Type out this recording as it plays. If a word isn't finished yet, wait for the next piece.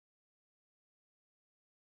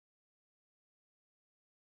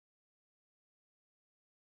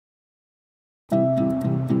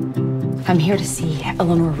I'm here to see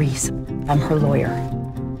Eleanor Riese. I'm her lawyer.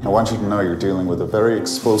 I want you to know you're dealing with a very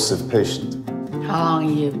explosive patient. How long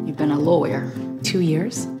have you been a lawyer? 2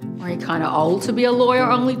 years. Are you kind of old to be a lawyer,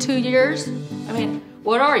 only 2 years? I mean,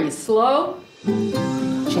 what are you, slow?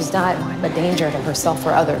 She's not a danger to herself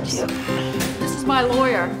or others. This is my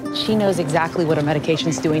lawyer. She knows exactly what her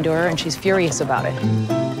medication's doing to her, and she's furious about it.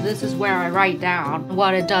 This is where I write down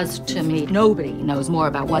what it does to me. Nobody knows more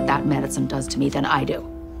about what that medicine does to me than I do.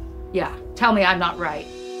 Yeah, tell me I'm not right.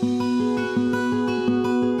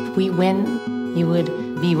 If we win, you would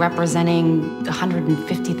be representing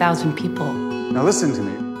 150,000 people. Now listen to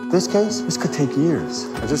me. This case, this could take years.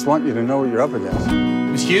 I just want you to know what you're up against.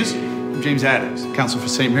 Miss Hughes, I'm James Adams, counsel for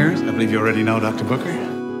St. Mary's. I believe you already know Dr. Booker.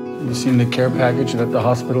 You seen the care package that the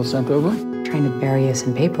hospital sent over? Trying to bury us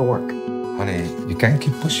in paperwork. Honey, you can't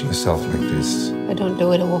keep pushing yourself like this. If I don't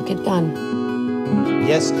do it, it won't get done.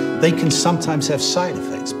 Yes, they can sometimes have side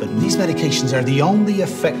effects, but these medications are the only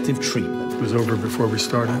effective treatment. It was over before we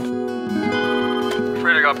started.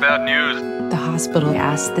 Afraid I got bad news. The hospital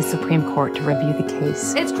asked the Supreme Court to review the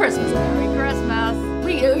case. It's Christmas. Merry Christmas.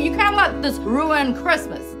 You can't let this ruin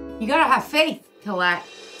Christmas. You gotta have faith, Colette.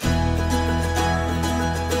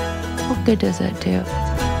 What good does it do?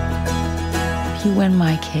 If you win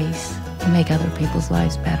my case, you make other people's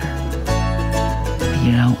lives better. But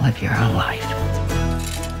you don't live your own life.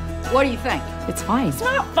 What do you think? It's fine. It's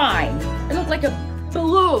not fine. It looked like a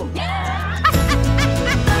balloon.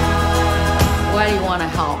 Why do you want to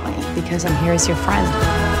help me? Because I'm here as your friend.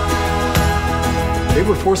 They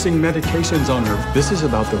were forcing medications on her. This is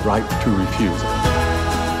about the right to refuse.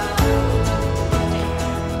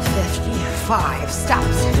 55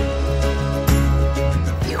 stops.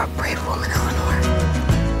 You're a brave woman, Eleanor.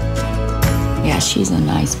 Yeah, she's a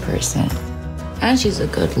nice person. And she's a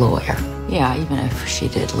good lawyer. Yeah, even if she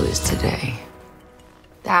did lose today.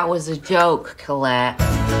 That was a joke, Colette.